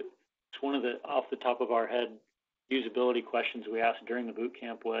 One of the off the top of our head usability questions we asked during the boot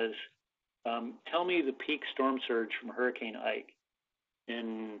camp was, tell me the peak storm surge from Hurricane Ike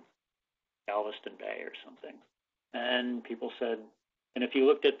in Galveston Bay or something. And people said, and if you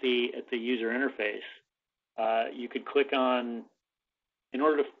looked at the user interface, you could click on, in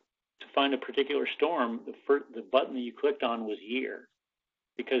order to find a particular storm, the button that you clicked on was year,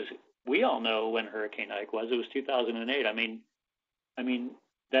 because we all know when Hurricane Ike was. It was 2008. I mean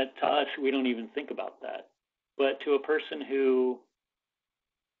that to us, we don't even think about that. But to a person who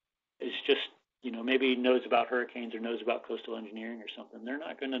is just, maybe knows about hurricanes or knows about coastal engineering or something, they're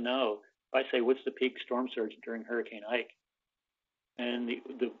not going to know. If I say, what's the peak storm surge during Hurricane Ike? And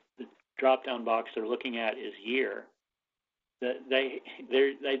the drop-down box they're looking at is year. They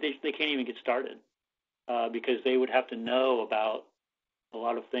can't even get started because they would have to know about a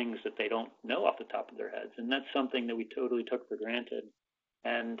lot of things that they don't know off the top of their heads. And that's something that we totally took for granted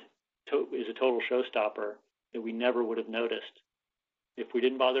and is a total showstopper that we never would have noticed if we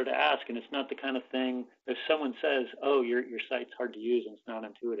didn't bother to ask. And it's not the kind of thing, if someone says, oh, your site's hard to use and it's not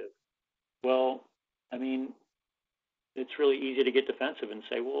intuitive. Well, it's really easy to get defensive and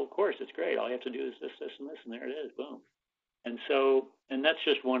say, well, of course, it's great. All you have to do is this, this, and this, and there it is, boom. And that's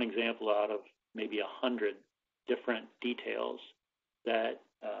just one example out of maybe 100 different details that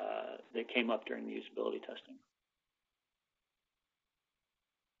came up during the usability testing.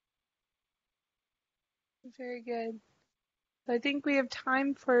 Very good. I think we have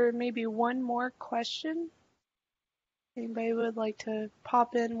time for maybe one more question. Anybody would like to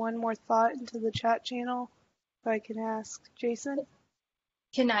pop in one more thought into the chat channel? If I can ask Jason.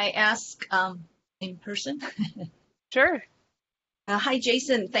 Can I ask in person? Sure. Hi,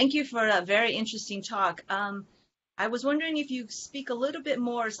 Jason. Thank you for a very interesting talk. I was wondering if you speak a little bit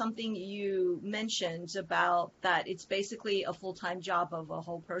more, something you mentioned about that it's basically a full-time job of a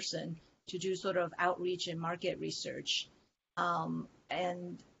whole person to do sort of outreach and market research.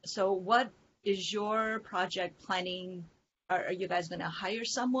 And so what is your project planning? Are you guys going to hire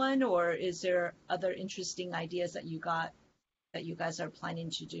someone, or is there other interesting ideas that you guys are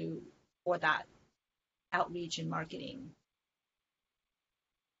planning to do for that outreach and marketing?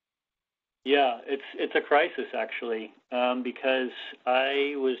 Yeah, it's a crisis actually, because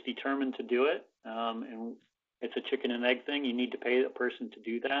I was determined to do it, and it's a chicken and egg thing. You need to pay that person to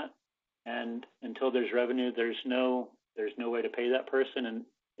do that, and until there's revenue, there's no way to pay that person, and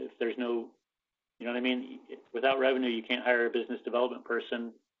if there's no, you know what I mean, without revenue, you can't hire a business development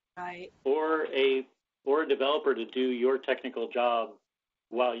person, Right. or a developer to do your technical job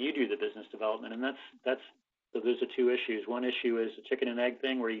while you do the business development, and that's so those are two issues. One issue is a chicken and egg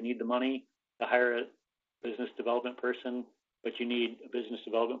thing where you need the money to hire a business development person, but you need a business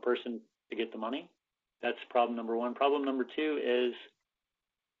development person to get the money. That's problem number one. Problem number two is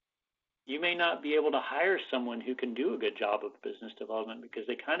you may not be able to hire someone who can do a good job of business development because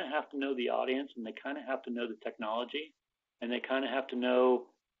they kind of have to know the audience, and they kind of have to know the technology, and they kind of have to know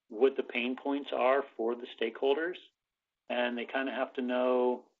what the pain points are for the stakeholders, and they kind of have to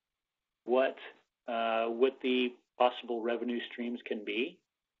know what the possible revenue streams can be,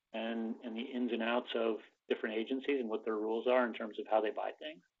 and the ins and outs of different agencies and what their rules are in terms of how they buy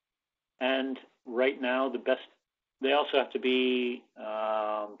things. And right now, they also have to be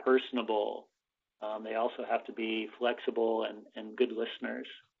personable. They also have to be flexible and good listeners.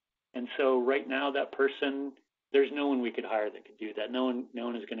 And so right now, that person, there's no one we could hire that could do that. No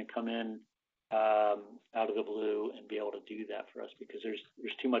one is going to come in out of the blue and be able to do that for us because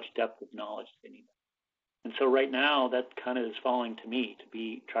there's too much depth of knowledge they need. And so right now, that kind of is falling to me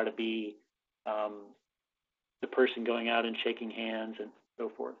to try to be the person going out and shaking hands and so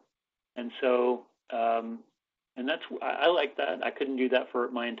forth. And so, and I like that. I couldn't do that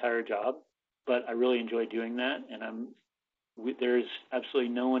for my entire job, but I really enjoy doing that. And there's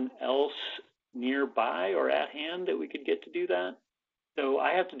absolutely no one else nearby or at hand that we could get to do that. So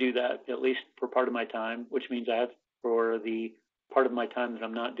I have to do that at least for part of my time, which means I have for the part of my time that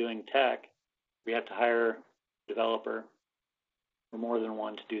I'm not doing tech, we have to hire a developer or more than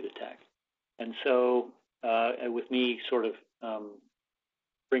one to do the tech. And so with me sort of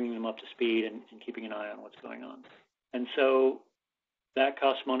bringing them up to speed and keeping an eye on what's going on. And so that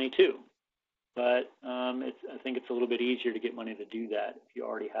costs money too. But I think it's a little bit easier to get money to do that if you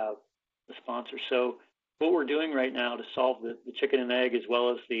already have a sponsor. So what we're doing right now to solve the chicken and egg as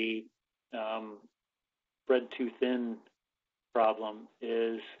well as the bread too thin problem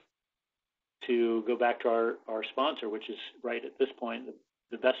is to go back to our sponsor, which is right at this point,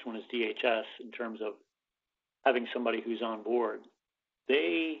 the best one is DHS in terms of having somebody who's on board.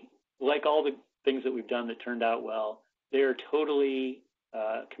 They, like all the things that we've done that turned out well, they're totally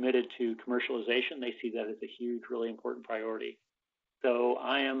committed to commercialization. They see that as a huge, really important priority. So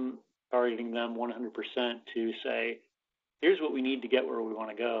I am targeting them 100% to say, here's what we need to get where we want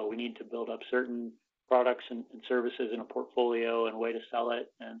to go. We need to build up certain products and services in a portfolio and a way to sell it,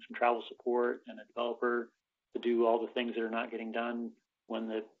 and some travel support and a developer to do all the things that are not getting done when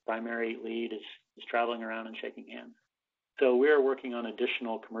the primary lead is traveling around and shaking hands. So we are working on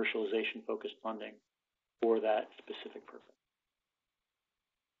additional commercialization-focused funding for that specific purpose.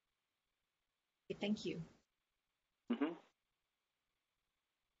 Thank you. Mm-hmm.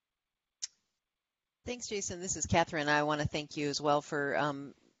 Thanks, Jason. This is Catherine. I want to thank you as well for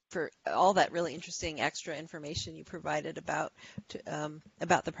all that really interesting extra information you provided about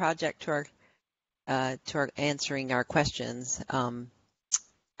the project to our answering our questions.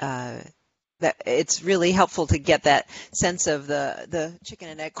 That it's really helpful to get that sense of the chicken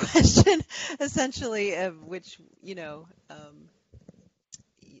and egg question, essentially, of which you don't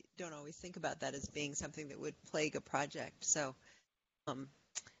always think about that as being something that would plague a project. So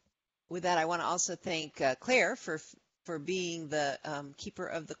with that, I want to also thank Claire for being the keeper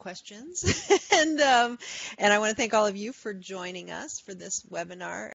of the questions, and I want to thank all of you for joining us for this webinar.